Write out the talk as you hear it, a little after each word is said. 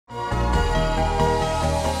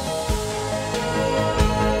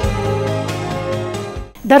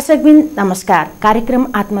दर्शकबिन नमस्कार। कार्यक्रम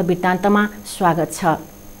आत्मा वृत्तान्तमा स्वागत छ।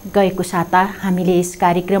 गएको साता हामीले यस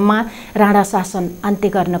कार्यक्रममा राणा शासन अन्त्य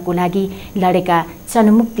गर्नको लागि लडेका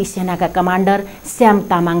जनमुक्ति सेनाका कमान्डर श्याम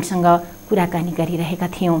तामाङसँग कुराकानी गरिरहेका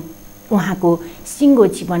थियौं। उहाँको सिङ्गो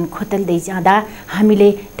जीवन खोतल्दै जाँदा हामीले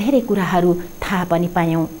धेरै कुराहरू थाहा पनि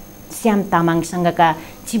पायौं। श्याम तामाङसँगका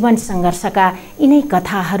जीवन सङ्घर्षका यिनै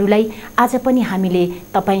कथाहरूलाई आज पनि हामीले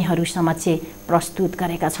तपाईहरू समक्ष प्रस्तुत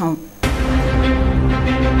गरेका छौं।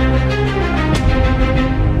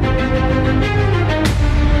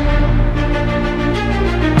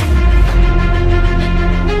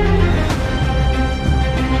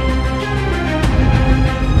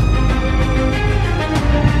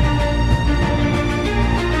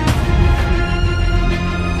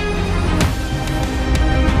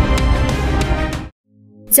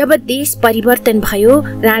 जब देश परिवर्तन भयो,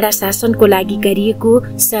 राणा शासनको लागि गरिएको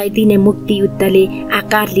 100 दिने मुक्ति युद्धले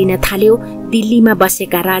आकार लिन थाल्यो। दिल्लीमा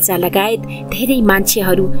बसेका राजा लगायत धेरै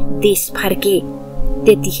मान्छेहरू देश फर्के।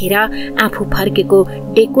 त्यतिखेर आफू फर्केको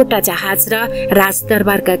डेकोटा जहाज र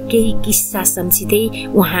राजदरबारका केही किस्सा सम्झिँदै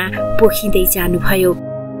उहाँ पोखिँदै जानुभयो।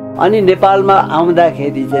 अनि नेपालमा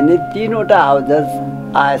आउँदाखेरि चाहिँ 3वटा हाउजज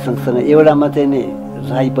आए सँगसँगै। एउटामा चाहिँ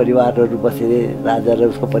राई परिवारहरू बसे, राजा र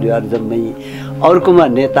उसको परिवार जम्मै। अर्कोमा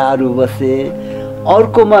नेताहरू बसे।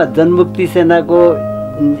 अर्कोमा जनमुक्ति सेनाको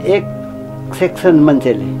एक सेक्सन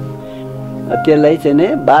मान्छेले, त्यसलाई चाहिँ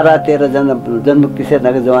 12-13 जना जनमुक्ति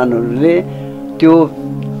सेनाको जवानहरूले त्यो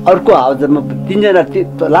अर्को हाउजमा 3 जना,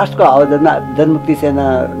 लास्टको हाउजमा जनमुक्ति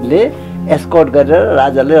सेनाले एस्कर्ट गरेर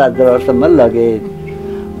राजाले राजदरबारसम्म लगे।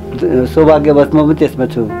 सौभाग्यवश म पनि त्यसमा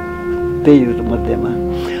छु, त्यही मध्येमा।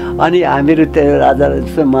 अनि हामीहरू त्यो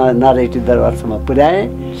राजासम्म नारायणी दरबारसम्म पुर्याए।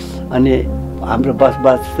 अनि हाम्रो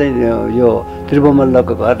बसबास चाहिँ यो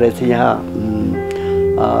त्रिभुवनमल्लको घर रहेछ यहाँ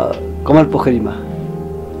कमल पोखरीमा।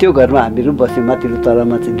 त्यो घरमा हामीहरू बस्यौँ। माथिल्लो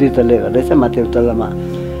तलामा चाहिँ 2 तले घर रहेछ। माथिल्लो तलामा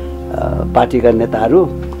पार्टीका नेताहरू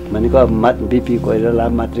भनेको बिपी कोइराला,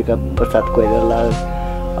 मातृका प्रसाद कोइराला,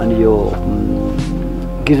 अनि यो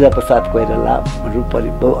गिरिजा प्रसाद कोइरालाहरू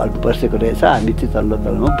बसेको रहेछ। हामी चाहिँ तल्लो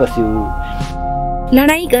तलामा बस्यौँ।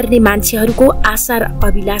 लडाईँ गर्ने मान्छेहरूको आशा र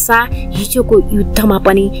अभिलाषा हिजोको युद्धमा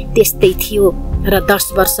पनि त्यस्तै थियो र 10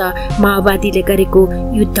 वर्ष माओवादीले गरेको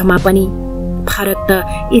युद्धमा पनि। फरक त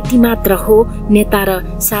यति मात्र हो, नेता र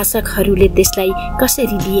शासकहरूले त्यसलाई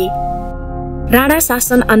कसरी लिए। राणा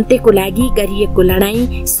शासन अन्त्यको लागि गरिएको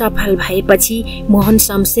लडाईँ सफल भएपछि मोहन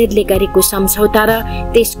शमशेरले गरेको सम्झौता र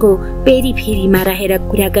त्यसको पेरिफेरीमा रहेर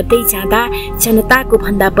कुरा गर्दै जाँदा जनताको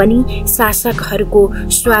भन्दा पनि शासकहरूको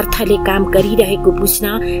स्वार्थले काम गरिरहेको बुझ्न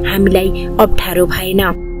हामीलाई अप्ठ्यारो भएन।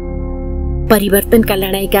 परिवर्तनका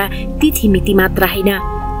लडाईँका तिथिमिति मात्र होइन,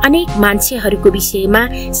 अनेक मान्छेहरूको विषयमा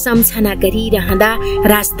सम्झना गरिरहँदा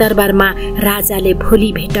राजदरबारमा राजाले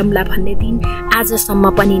भोलि भेटौँला भन्ने दिन आजसम्म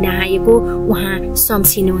पनि नआएको उहाँ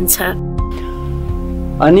सम्झिनुहुन्छ।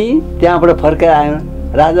 अनि त्यहाँबाट फर्केर आयो।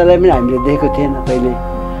 राजालाई पनि हामीले देखेको थिएन कहिले।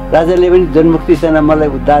 राजाले पनि जनमुक्ति सेना मलाई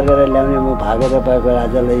उद्धार गरेर ल्याउने, म भागेर गएको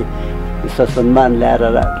राजालाई सम्मान ल्याएर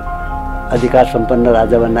अधिकार सम्पन्न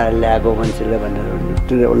राजा बनाएर ल्याएको मान्छेले भनेर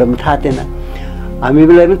उसलाई पनि थाहा थिएन।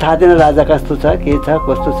 हामीलाई पनि थाहा थिएन राजा कस्तो छ, के छ,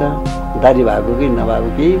 कस्तो छ, दारी भएको कि नभएको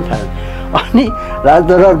केही थाहा छैन। अनि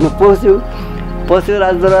राजदरबारमा पस्यो।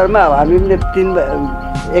 राजदरबारमा हामी पनि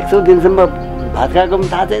 100 दिनसम्म भात खाएको पनि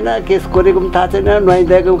थाहा छैन, केस कोरेको पनि थाहा छैन,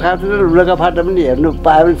 नुहाइदिएको पनि थाहा छैन, लुगा फाटा पनि हेर्नु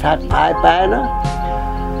पायो भने पाएन।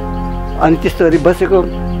 अनि त्यस्तो गरी बसेको।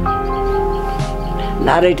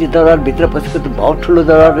 नारायणी दरबारभित्र पसेको त बहुत ठुलो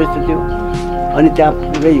दरबार रहेछ त्यो। अनि त्यहाँ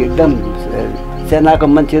पुरै एकदम सेनाको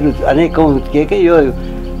मान्छेहरू अनेकौँ के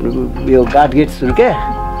यो गार्ड गेट्सहरू के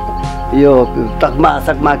यो तकमा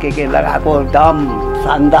सकमा के लगाएको एकदम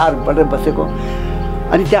शानदार बढेर बसेको।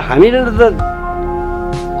 अनि त्यहाँ हामीले त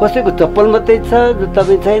कसैको चप्पल मात्रै छ, जुत्ता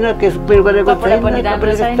पनि छैन, केस पनि गरेको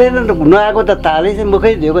छैन, नआएको त तालै चाहिँ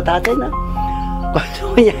मुखै धोएको थाहा छैन।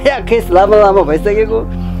 यहाँ केस लामो भइसकेको।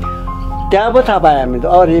 त्यहाँ पो थाहा पायो हामी त।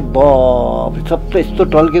 अरे बाप, सबै यस्तो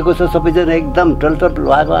टल्केको छ, सबैजना एकदम टलटल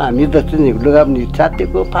भएको। हामी त लुगा पनि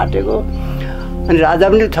छातेको फाटेको। अनि राजा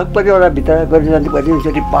पनि छक पऱ्यो। एउटा भित्र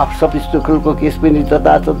गरिसकेपछि पाप सब यस्तो खालको केस पनि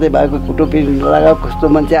जताततै भएको, कुटो पनि लगाएको, कस्तो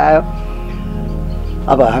मान्छे आयो।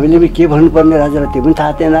 अब हामीले पनि के भन्नुपर्ने राजालाई त्यो पनि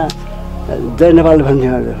थाहा थिएन। जय नेपाल भन्ने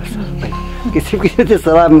किसिम त्यो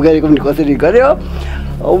सलाम गरेको पनि कसरी गर्यो।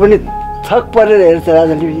 ऊ पनि छक परेर हेर्छ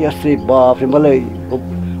राजाले। यस्तै बाफ, मलाई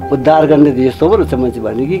उद्धार गर्ने यस्तो पो रहेछ मान्छे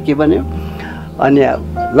भन्यो कि के भन्यो। अनि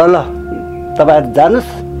ल तपाईँहरू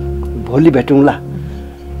जानुहोस्, भोलि भेटौँला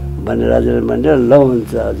भनेर राजाले भनेर ल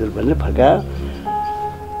हुन्छ हजुर भनेर फर्कायो।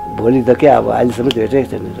 भोलि त के अब अहिलेसम्म भेटेको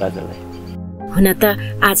छैन राजालाई। हुन त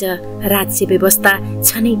आज राज्य व्यवस्था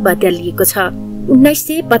छनै बदलिएको छ।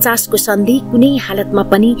 1950 को सन्धि कुनै हालतमा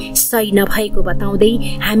पनि सही नभएको बताउँदै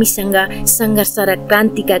हामीसँग संघर्ष र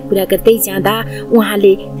क्रान्तिका कुरा गर्दै जाँदा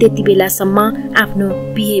उहाँले त्यति बेलासम्म आफ्नो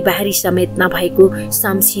बिहे बारी समेत नभएको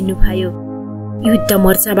सम्झिनुभयो। युद्ध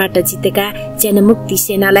मोर्चाबाट जितेका जनमुक्ति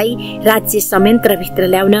सेनालाई राज्य संयन्त्रभित्र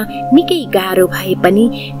ल्याउन निकै गाह्रो भए पनि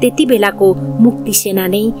त्यति बेलाको मुक्ति सेना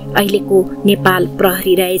नै अहिलेको नेपाल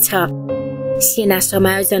प्रहरी रहेछ। सेना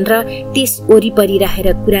समायोजन र त्यस वरिपरि रहेर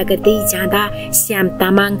कुरा गर्दै जाँदा श्याम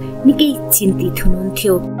तामाङ निकै चिन्तित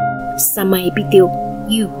हुनुहुन्थ्यो। समय बित्यो,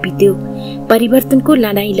 युग बित्यो, परिवर्तनको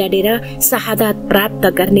लडाईँ लडेर शहादत प्राप्त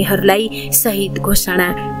गर्नेहरूलाई शहीद घोषणा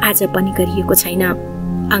आज पनि गरिएको छैन।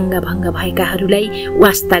 अङ्गभङ्ग भएकाहरूलाई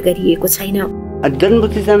वास्ता गरिएको छैन।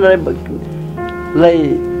 जनमुक्ति सेनालाई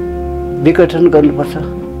विघटन गर्नुपर्छ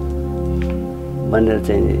भनेर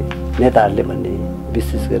चाहिँ नेताहरूले भन्ने,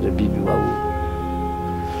 विशेष गरेर बिपी बाबु,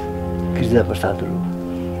 गिरिजा प्रसादहरू।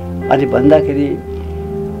 अनि भन्दाखेरि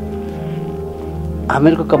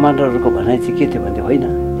हामीहरूको कमान्डरहरूको भनाइ चाहिँ के थियो भने होइन,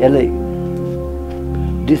 यसलाई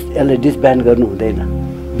डिसब्यान्ड गर्नु हुँदैन,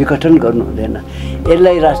 विघटन गर्नु हुँदैन,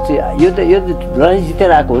 यसलाई राष्ट्रिय यो लडाइँ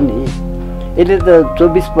जितेर आएको हो नि। यसले त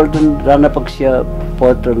 24 पल्टन राणापक्षीय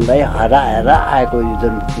पल्टनलाई हराएर आएको यो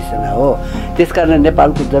जनमुक्ति सेना हो। त्यसकारण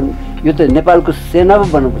नेपालको यो त नेपालको सेना पो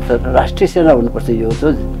बन्नुपर्छ, राष्ट्रिय सेना हुनुपर्छ। यो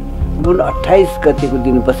त 28 गतिको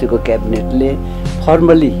दिन बसेको क्याबिनेटले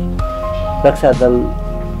फर्मली रक्षा दल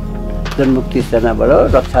जनमुक्ति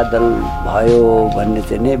सेनाबाट रक्षा दल भयो भन्ने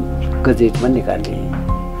चाहिँ नै गजेटमा निकाले।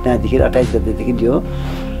 त्यहाँदेखि 28 गतेदेखि यो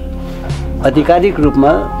आधिकारिक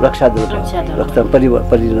रूपमा रक्षा दल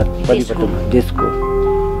परिवर्तन देशको।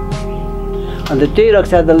 अन्त त्यही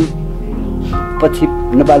रक्षा दल पछि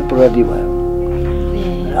नेपाल प्रहरी भयो।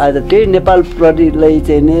 आज त्यही नेपाल प्रहरीलाई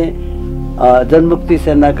चाहिँ नि जनमुक्ति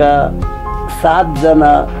सेनाका 7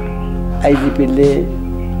 जना आइजिपीले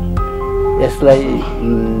यसलाई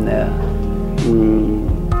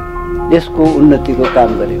यसको उन्नतिको काम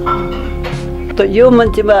गर्यो। त यो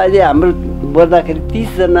मान्छेमा अहिले हाम्रो बढ्दाखेरि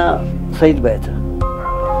 30 जना शहीद भएछ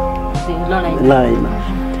लडाइँमा।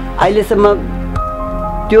 अहिलेसम्म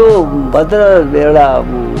त्यो भद्र एउटा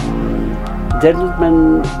जेन्टलम्यान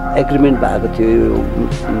एग्रिमेन्ट भएको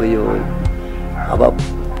थियो। यो अब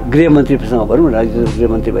गृहमन्त्रीसँग भनौँ न,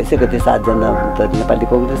 गृहमन्त्री भइसक्यो। त्यो 7 जना त नेपाली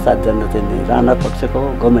काङ्ग्रेस, 7 जना चाहिँ राणा पक्षको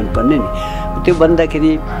गभर्मेन्ट बन्ने नि। त्यो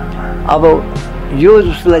भन्दाखेरि अब यो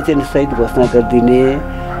उसलाई चाहिँ शहीद घोषणा गरिदिने।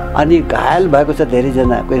 अनि घायल भएको छ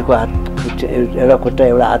धेरैजना, कोहीको हात एउटा खुट्टा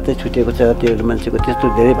एउटा हात चाहिँ छुटेको छ, त्यो मान्छेको त्यस्तो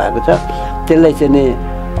धेरै भएको छ। त्यसलाई चाहिँ नि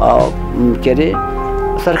के अरे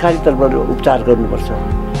सरकारी तर्फबाट उपचार गर्नुपर्छ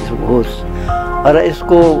होस्। र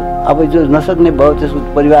यसको अब जो नसक्ने भयो त्यसको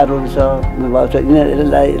परिवारहरू छ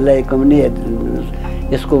यिनीहरूलाई पनि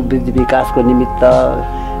यसको वृद्धि विकासको निमित्त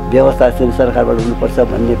व्यवस्था चाहिँ सरकारबाट हुनुपर्छ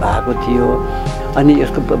भन्ने भएको थियो। अनि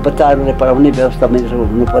यसको बच्चाहरूलाई पढाउने व्यवस्था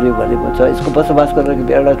हुनु पर्यो भनेको छ। यसको बसोबास गरेर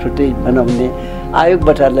एउटा छुट्टै बनाउने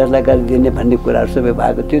आयोगबाट यसलाई गरिदिने भन्ने कुराहरू सबै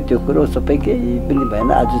भएको थियो। त्यो कुरो सबै केही पनि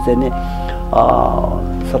भएन। आज चाहिँ नि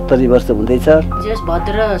 70 वर्ष हुँदैछ।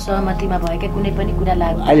 भद्र सहमतिमा भएका कुनै पनि कुरा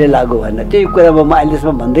अहिले लागु भएन। त्यही कुरामा म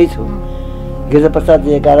अहिलेसम्म भन्दैछु। गिरिजा प्रसाद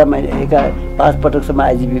 5 पटकसम्म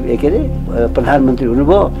आइजिपी के अरे प्रधानमन्त्री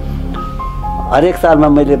हुनुभयो। हरेक सालमा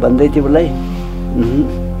मैले भन्दै थिएँ उसलाई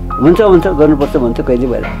हुन्छ गर्नुपर्छ भन्थ्यो, कहिले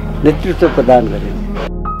भएर नेतृत्व प्रदान गर्यो।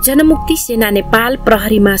 जनमुक्ति सेना नेपाल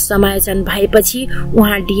प्रहरीमा समायोजन भएपछि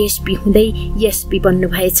उहाँ डिएसपी हुँदै एसपी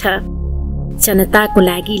बन्नुभएछ। जनताको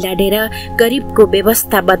लागि लडेर गरिबको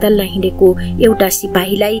व्यवस्था बदल्न हिँडेको एउटा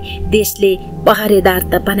सिपाहीलाई देशले पहरेदार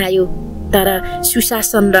त बनायो, तर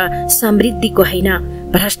सुशासन र समृद्धिको होइन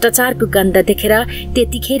भ्रष्टाचारको गन्ध देखेर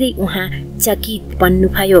त्यतिखेरै उहाँ चकित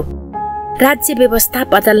बन्नुभयो। राज्य व्यवस्था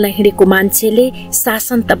बदल्न हिँडेको मान्छेले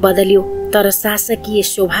शासन त बदल्यो, तर शासकीय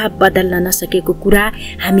स्वभाव बदल्न नसकेको कुरा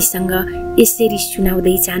हामीसँग यसरी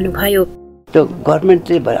सुनाउँदै जानुभयो। त्यो गभर्मेन्ट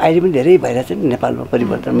चाहिँ अहिले पनि धेरै भइरहेछ नि नेपालमा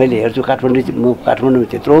परिवर्तन। मैले हेर्छु म काठमाडौँमा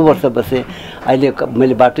त्यत्रो वर्ष बसेँ। अहिले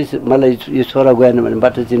मैले मलाई यो छोरा गएन भने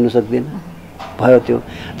बाटो चिन्नु सक्दिनँ भयो त्यो।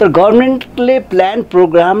 तर गभर्मेन्टले प्लान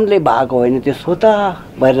प्रोग्रामले भएको होइन, त्यो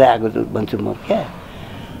स्वतः भएर आएको भन्छु म। क्या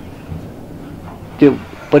त्यो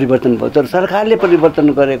परिवर्तन भयो, तर सरकारले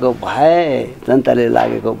परिवर्तन गरेको भए, जनताले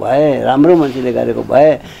लागेको भए, राम्रो मान्छेले गरेको भए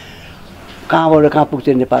कहाँबाट कहाँ पुग्छ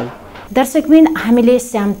नेपाल। दर्शकबिन, हामीले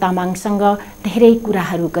श्याम तामाङसँग धेरै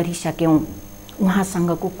कुराहरू गरिसक्यौँ।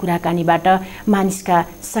 उहाँसँगको कुराकानीबाट मानिसका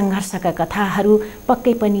सङ्घर्षका कथाहरू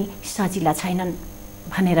पक्कै पनि सजिला छैनन्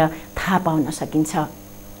भनेर थाहा पाउन सकिन्छ।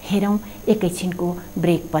 हेरौँ एकैछिनको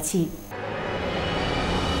ब्रेकपछि।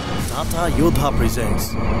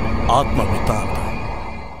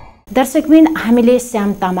 दर्शकबिन, हामीले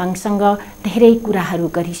श्याम तामाङसँग धेरै कुराहरू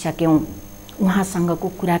गरिसक्यौँ। उहाँसँगको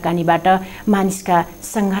कुराकानीबाट मानिसका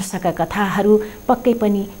सङ्घर्षका कथाहरू पक्कै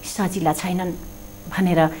पनि सजिला छैनन्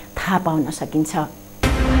भनेर थाहा पाउन सकिन्छ।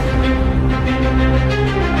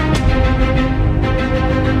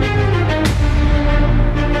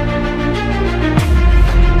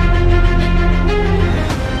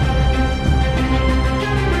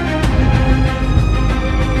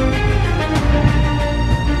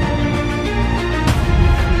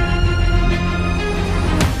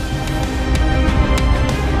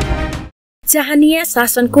 चाहनीय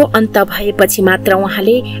शासनको अन्त भएपछि मात्र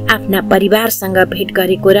उहाँले आफ्ना परिवारसँग भेट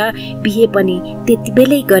गरेको र बिहे पनि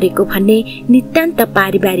त्यतिबेलै गरेको भन्ने नितान्त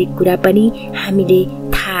पारिवारिक कुरा पनि हामीले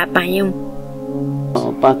थाहा पायौं।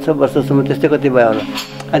 5-6 वर्षसम्म त्यस्तै कति भयो होला।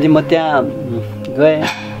 अनि म त्यहाँ गएँ,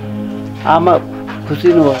 आमा खुसी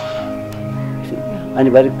नु अनि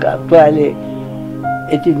भरे अहिले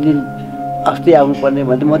यति दिन अस्ति आउनुपर्ने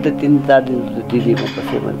भन्दा म त 3-4 दिन दिदीमा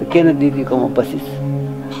बसेँ भन्दा किन दिदीकोमा बसिस्,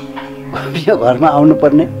 यो घरमा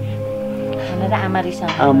आउनुपर्ने भनेर आमा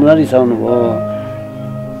रिसाउनु भयो।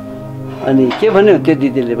 अनि के भन्यो त्यो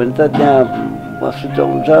दिदीले भने त त्यहाँ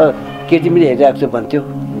सुचाउँछ केटी पनि हेरिरहेको छु भन्थ्यो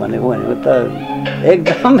भनेको त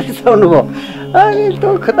एकदम रिसाउनु भयो। अनि त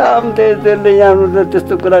खदाम त्यसले यहाँ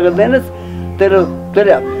त्यस्तो कुरा गर्दैनस्,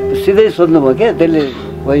 त्यसले सिधै सोध्नुभयो क्या, त्यसले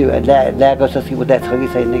कोही ल्याएको छ कि उता छ कि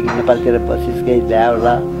छैन कि नेपालतिर बसिस् केही ल्यायो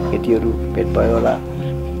होला, केटीहरू भेट भयो होला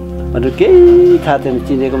भनेर केही थाहा छैन,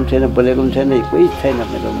 चिनेको पनि छैन, बोलेको पनि छैन, कोही छैन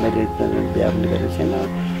मेरो, मैले बिहा पनि गरेको छैन,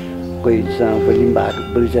 कोहीसँग बोली पनि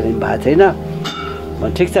बोलीचाली पनि भएको छैन।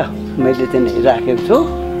 भने ठिक छ मैले चाहिँ हेरिराखेको छु,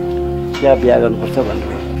 त्यहाँ बिहा गर्नुपर्छ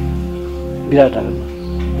भनेर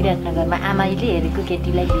विराटनगरमा आमाले हेरेको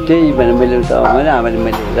केटीलाई त्यही भने मैले त आमाले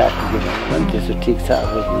मैले हेरिराखेको भने त्यसो ठिक छ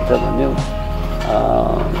हुन्छ भन्यो।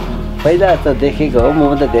 पहिला त देखेको हो,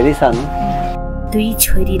 म त धेरै सानो। 2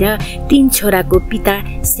 छोरी र 3 छोराको पिता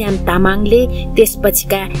श्याम तामाङले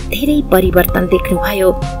त्यसपछिका धेरै परिवर्तन देख्नुभयो।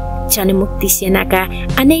 जनमुक्ति सेनाका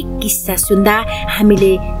अनेक किस्सा सुन्दा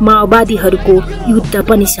हामीले माओवादीहरूको युद्ध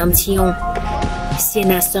पनि सम्झियौं।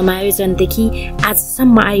 सेना समायोजनदेखि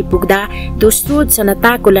आजसम्म आइपुग्दा दोस्रो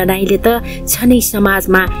जनताको लडाईँले त छनै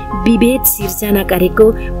समाजमा विभेद सिर्जना गरेको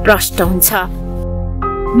प्रष्ट हुन्छ।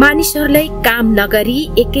 मानिसहरूलाई काम नगरी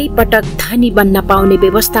एकै पटक धनी बन्न पाउने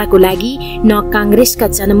व्यवस्थाको लागि न कांग्रेसका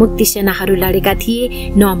जनमुक्ति सेनाहरू लडेका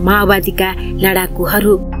थिए न माओवादीका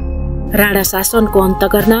लडाकुहरू। राणा शासनको अन्त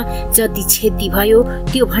गर्न जति क्षति भयो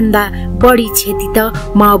त्यो भन्दा बढी क्षति त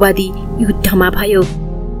माओवादी युद्धमा भयो।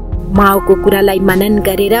 माओको कुरालाई मनन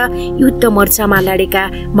गरेर युद्ध मोर्चामा लडेका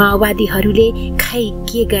माओवादीहरूले खै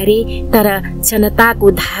के गरे, तर जनताको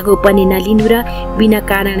धागो पनि नलिनु र बिना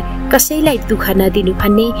कारण कसैलाई दुःख नदिनु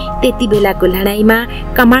भन्ने त्यति बेलाको लडाईँमा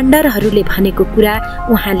कमान्डरहरूले भनेको कुरा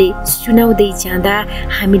उहाँले सुनाउँदै जाँदा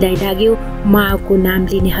हामीलाई लाग्यो माओको नाम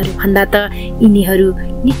लिनेहरू भन्दा त यिनीहरू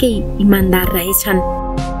निकै इमान्दार रहेछन्।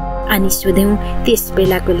 अनि सोध्यौं त्यस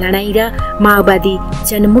बेलाको लडाईँ र माओवादी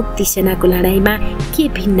जनमुक्ति सेनाको लडाईँमा के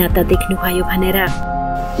भिन्नता देख्नुभयो भनेर।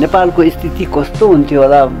 नेपालको स्थिति कस्तो हुन्थ्यो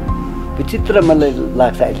होला विचित्र मलाई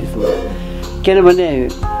लाग्छ अहिलेसम्म। किनभने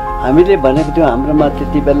हामीले भनेको थियौँ हाम्रोमा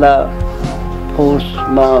त्यति बेला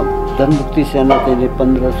फोर्समा जनमुक्ति सेना चाहिँ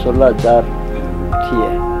 15-16 हजार थिए,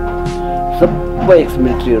 सबै एक्स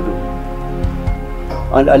मिलिट्रीहरू,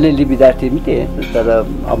 अनि अलिअलि विद्यार्थी पनि थिए, तर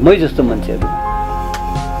मै जस्तो मान्छेहरू।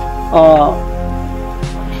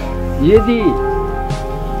 यदि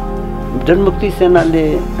जनमुक्ति सेनाले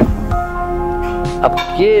अब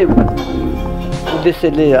के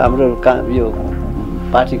उद्देश्यले हाम्रो यो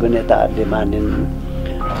पार्टीको नेताहरूले मानेन,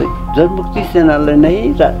 जनमुक्ति सेनालाई नै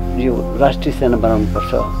यो राष्ट्रिय सेना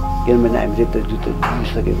बनाउनुपर्छ, किनभने हामीले त जुत्तो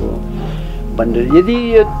जितिसकेको भनेर। यदि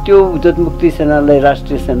त्यो जनमुक्ति सेनालाई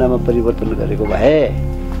राष्ट्रिय सेनामा परिवर्तन गरेको भए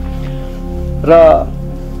र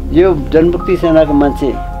यो जनमुक्ति सेनाको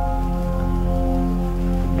मान्छे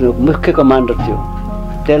मुख्य कमान्डर थियो,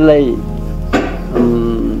 त्यसलाई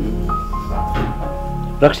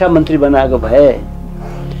रक्षा मन्त्री बनाएको भए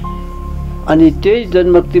अनि त्यही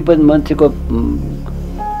जनमुक्ति मान्छेको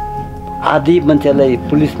आधी मान्छेलाई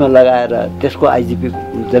पुलिसमा लगाएर त्यसको आइजिपी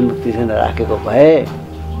जनमुक्ति सेना राखेको भए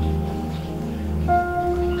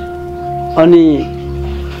अनि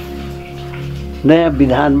नयाँ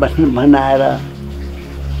विधान बनाएर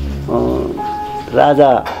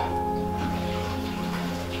राजा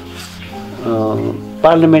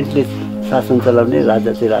पार्लियामेन्टले शासन चलाउने,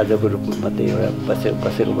 राजा चाहिँ राजाको रूपमा मात्रै एउटा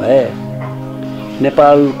बसेको भए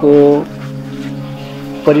नेपालको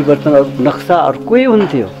परिवर्तन नक्सा अर्कै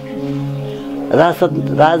हुन्थ्यो।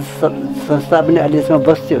 राज संस्था पनि अहिलेसम्म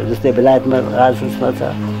बस्थ्यो, जस्तै बेलायतमा राज संस्था छ,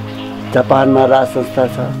 जापानमा राज संस्था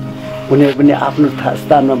छ, उनीहरू पनि आफ्नो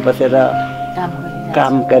स्थानमा बसेर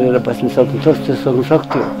काम गरेर बस्न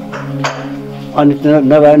सक्थ्यो। अनि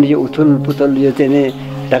नभए यो उथुल पुथुल यो चाहिँ नि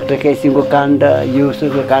डाक्टर केसिङको काण्ड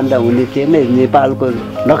युसुको काण्ड हुने थियो नै, नेपालको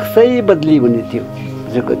नक्सै बदली हुने थियो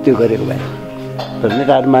त्यो गरेको भए, तर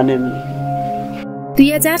नेताहरू मानेन।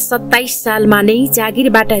 2027 सालमा नै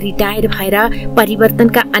जागिरबाट रिटायर भएर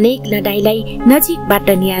परिवर्तनका अनेक लडाईँलाई नजिकबाट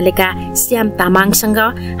निहालेका श्याम तामाङसँग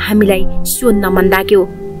हामीलाई सोध्न मन लाग्यो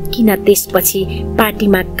किन त्यसपछि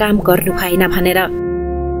पार्टीमा काम गर्नु भएन भनेर।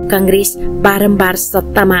 कांग्रेस बारम्बार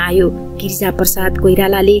सत्तामा आयो, गिरिजाप्रसाद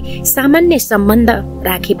कोइरालाले सामान्य सम्बन्ध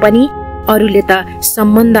राखे पनि अरूले त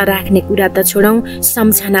सम्बन्ध राख्ने कुरा त छोडौं,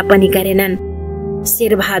 सम्झना पनि गरेनन्।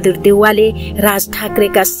 शेरबहादुर देउवाले राज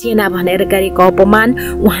ठाकरेका सेना भनेर गरेको अपमान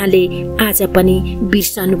उहाँले आज पनि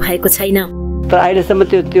बिर्सनु भएको छैन। तर अहिलेसम्म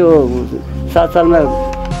त्यो 7 सालमा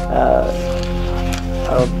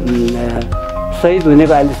शहीद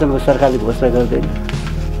हुनेको अहिलेसम्म सरकारले घोषणा गर्दैन।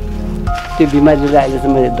 त्यो बिमारीले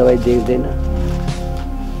अहिलेसम्म दबाई दिँदैन।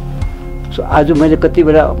 सो आज मैले कति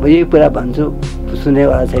बेला यही कुरा भन्छु,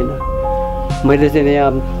 सुनेवाला छैन। मैले चाहिँ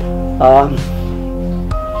यहाँ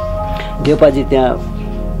देउपाजी त्यहाँ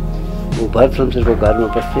भरत शमशेरको घरमा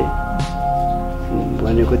बस्थेँ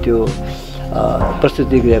भनेको त्यो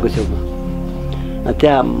प्रस्तुति गृहको छेउमा।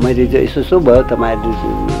 त्यहाँ मैले यसो भयो,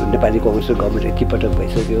 तपाईँहरूले नेपाली कांग्रेसको गभर्मेन्ट यतिपटक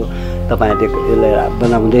भइसक्यो, तपाईँहरूले यसलाई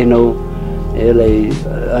बनाउँदैनौ, यसलाई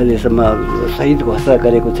अहिलेसम्म शहीद घोषणा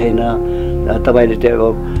गरेको छैन, तपाईँले त्यो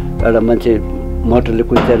एउटा मान्छे मोटरले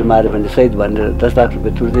कुल्चेर माऱ्यो भने शहीद भनेर 10 लाख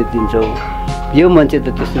रुपियाँ तुर्दै दिन्छौ। यो मान्छे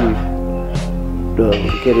त त्यस्तो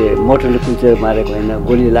के अरे मोटरले कुल्चेर मारेको होइन,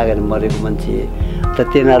 गोली लागेर मरेको मान्छे, त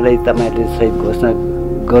तिनीहरूलाई तपाईँहरूले शहीद घोषणा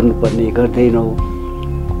गर्नुपर्ने गर्दैनौ।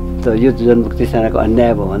 त यो जनमुक्ति सेनाको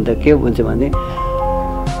अन्याय भयो भने त के हुन्छ भने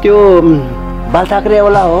त्यो बाल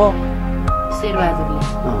ठाकरेवाला हो शेरबहादुरले।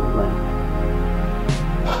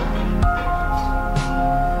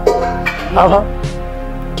 अब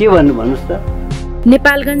के भन्नु भन्नुहोस् त।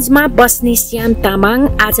 नेपालगञ्जमा बस्ने श्याम तामाङ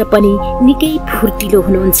आज पनि निकै फुर्तिलो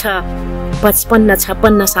हुनुहुन्छ।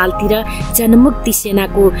 55-56 सालतिर जनमुक्ति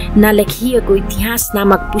सेनाको नलेखिएको इतिहास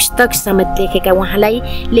नामक पुस्तक समेत लेखेका उहाँलाई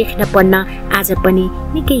लेख्न पढ्न आज पनि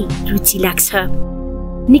निकै रुचि लाग्छ।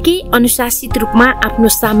 निकै अनुशासित रूपमा आफ्नो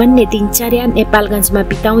सामान्य दिनचर्या नेपालगञ्जमा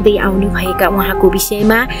बिताउँदै आउनु भएका उहाँको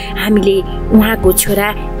विषयमा हामीले उहाँको छोरा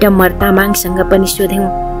डम्बर तामाङसँग पनि सोध्यौं।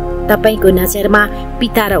 तपाईको नजरमा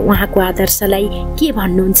पिता र उहाँको आदर्शलाई के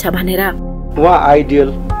भन्नुहुन्छ भनेर। उहाँ आइडियल,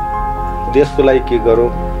 देशको लागि के गरौँ,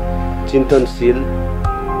 चिन्तनशील।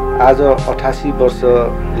 आज 88 वर्ष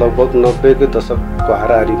लगभग 90 को दशकको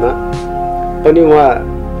हाराहारीमा पनि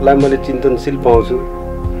उहाँलाई मैले चिन्तनशील पाउँछु।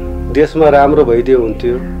 देशमा राम्रो भइदियो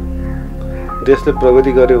हुन्थ्यो, देशले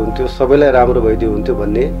प्रगति गरे हुन्थ्यो, सबैलाई राम्रो भइदियो हुन्थ्यो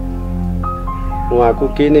भन्ने उहाँको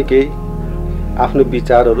केही न केही आफ्नो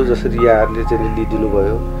विचारहरू जसरी यहाँहरूले चाहिँ लिइदिनु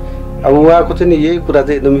भयो। अब उहाँको चाहिँ यही कुरा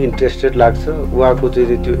चाहिँ एकदमै इन्ट्रेस्टेड लाग्छ। उहाँको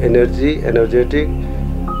चाहिँ त्यो एनर्जेटिक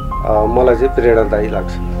मलाई चाहिँ प्रेरणादायी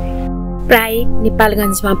लाग्छ। प्राय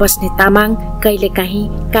नेपालगञ्जमा बस्ने तामाङ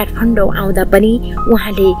कहिलेकाहीँ काठमाडौँ आउँदा पनि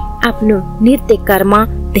उहाँले आफ्नो नृत्य कर्म,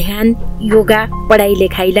 ध्यान, योगा, पढाइ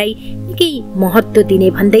लेखाइलाई निकै महत्त्व दिने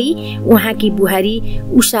भन्दै उहाँकी बुहारी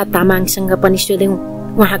उषा तामाङसँग पनि सोध्यौं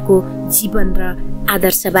उहाँको जीवन र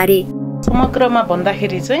आदर्शबारे। समग्रमा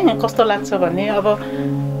भन्दाखेरि चाहिँ कस्तो लाग्छ भने अब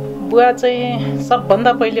बुवा चाहिँ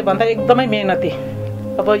सबभन्दा पहिले भन्दा एकदमै मेहनती।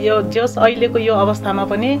 अब यो जस अहिलेको यो अवस्थामा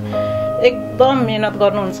पनि एकदम मेहनत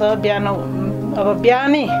गर्नुहुन्छ।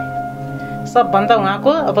 बिहानै सबभन्दा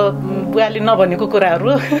उहाँको अब बुवाले नभनेको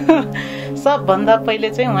कुराहरू सबभन्दा पहिले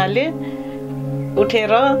चाहिँ उहाँले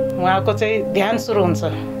उठेर उहाँको चाहिँ ध्यान सुरु हुन्छ।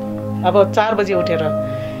 अब 4 बजे उठेर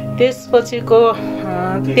त्यसपछिको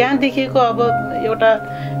त्यहाँदेखिको अब एउटा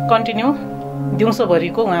कन्टिन्यू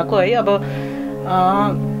दिउँसोभरिको उहाँको है अब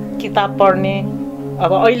किताब पढ्ने,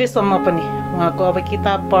 अब अहिलेसम्म पनि उहाँको अब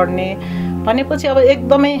किताब पढ्ने भनेपछि अब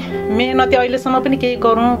एकदमै मेहनती, अहिलेसम्म पनि केही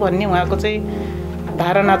गरौँ भन्ने उहाँको चाहिँ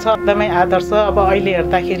धारणा छ। एकदमै आदर्श। अब अहिले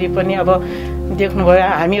हेर्दाखेरि पनि अब देख्नुभयो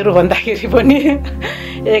हामीहरू भन्दाखेरि पनि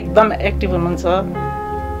एकदम एक्टिभ हुनुहुन्छ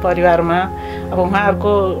परिवारमा। अब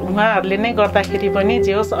उहाँहरूले नै गर्दाखेरि पनि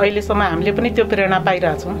जे होस् अहिलेसम्म हामीले पनि त्यो प्रेरणा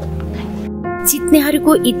पाइरहेछौँ।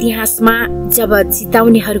 जित्नेहरूको इतिहासमा जब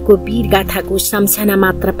जिताउनेहरूको वीरगाथाको सम्झना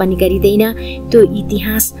मात्र पनि गरिँदैन, त्यो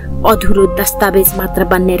इतिहास अधुरो दस्तावेज मात्र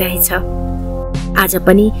बन्ने रहेछ। आज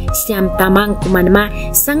पनि श्याम तामाङको मनमा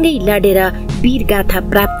सँगै लडेर वीरगाथा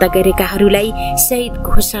प्राप्त गरेकाहरूलाई शहीद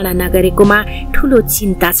घोषणा नगरेकोमा ठूलो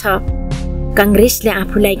चिन्ता छ। कांग्रेसले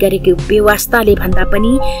आफूलाई गरेको बेवास्ताले भन्दा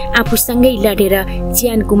पनि आफूसँगै लडेर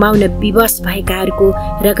ज्यान गुमाउन विवश भएकाहरूको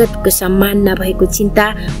रगतको सम्मान नभएको चिन्ता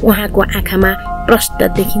उहाँको आँखामा प्रष्ट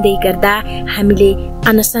देखिँदै गर्दा हामीले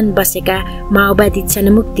अनसन बसेका माओवादी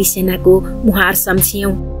जनमुक्ति सेनाको मुहार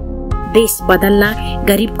सम्झियौं। देश बदल्न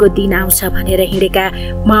गरिबको दिन आउँछ भनेर हिँडेका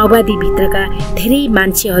माओवादीभित्रका धेरै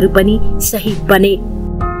मान्छेहरू पनि शहीद बने,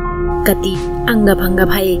 कति अङ्गभङ्ग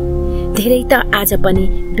भए, धेरै त आज पनि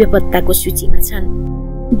बेपत्ताको सूचीमा छन्।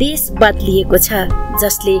 देश बदलिएको छ,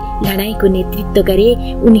 जसले लडाईँको नेतृत्व गरे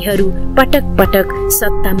उनीहरू पटक पटक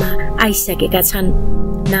सत्तामा आइसकेका छन्।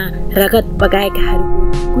 न रगत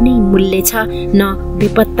बगाएकाहरूको कुनै मूल्य छ, न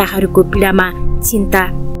बेपत्ताहरूको पीडामा चिन्ता।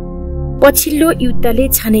 पछिल्लो युद्धले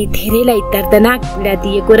छनै धेरैलाई दर्दनाक पीडा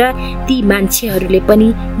दिएको र ती मान्छेहरूले पनि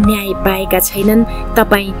न्याय पाएका छैनन्।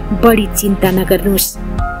 तपाईँ बढी चिन्ता नगर्नुहोस्,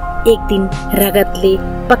 एक दिन रगतले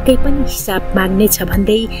पक्कै पनि हिसाब माग्नेछ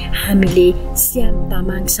भन्दै हामीले श्याम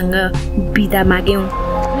तामाङसँग बिदा माग्यौं।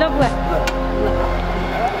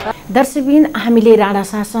 दर्शकबिन, हामीले राणा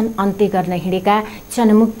शासन अन्त्य गर्न हिँडेका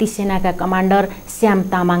जनमुक्ति सेनाका कमान्डर श्याम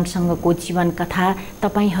तामाङसँगको जीवन कथा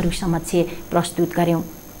तपाईहरू समक्ष प्रस्तुत गर्यौं।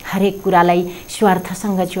 हरेक कुरालाई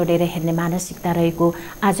स्वार्थसँग जोडेर हेर्ने मानसिकता रहेको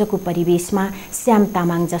आजको परिवेशमा श्याम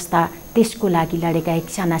तामाङ जस्ता देशको लागि लडेका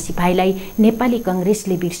एकजना सिपाहीलाई नेपाली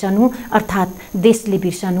कांग्रेसले बिर्सनु अर्थात् देशले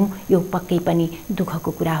बिर्सनु यो पक्कै पनि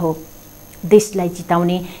दुःखको कुरा हो। देशलाई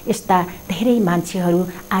जिताउने यस्ता धेरै मान्छेहरू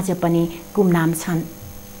आज पनि गुमनाम छन्।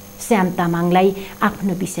 श्याम तामाङलाई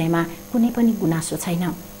आफ्नो विषयमा कुनै पनि गुनासो छैन।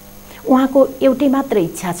 उहाँको एउटै मात्र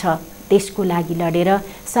इच्छा छ, देशको लागि लडेर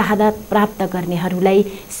शहादत प्राप्त गर्नेहरूलाई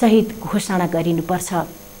शहीद घोषणा गरिनुपर्छ,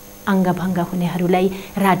 अङ्गभङ्ग हुनेहरूलाई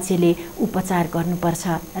राज्यले उपचार गर्नुपर्छ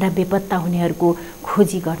र बेपत्ता हुनेहरूको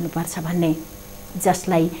खोजी गर्नुपर्छ भन्ने।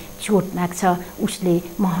 जसलाई चोट लाग्छ उसले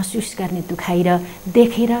महसुस गर्ने दुखाइ र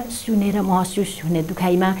देखेर सुनेर महसुस हुने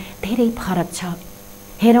दुखाइमा धेरै फरक छ।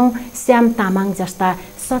 हेरौँ श्याम तामाङ जस्ता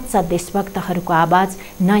सच्चा देशभक्तहरूको आवाज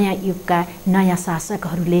नयाँ युगका नयाँ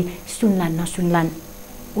शासकहरूले सुन्लान् नसुन्लान्,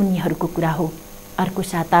 उनीहरूको कुरा हो। अर्को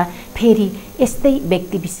साता फेरि यस्तै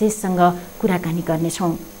व्यक्ति विशेषसँग कुराकानी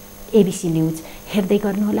गर्नेछौँ। एबिसी न्युज हेर्दै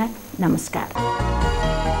गर्नुहोला। नमस्कार।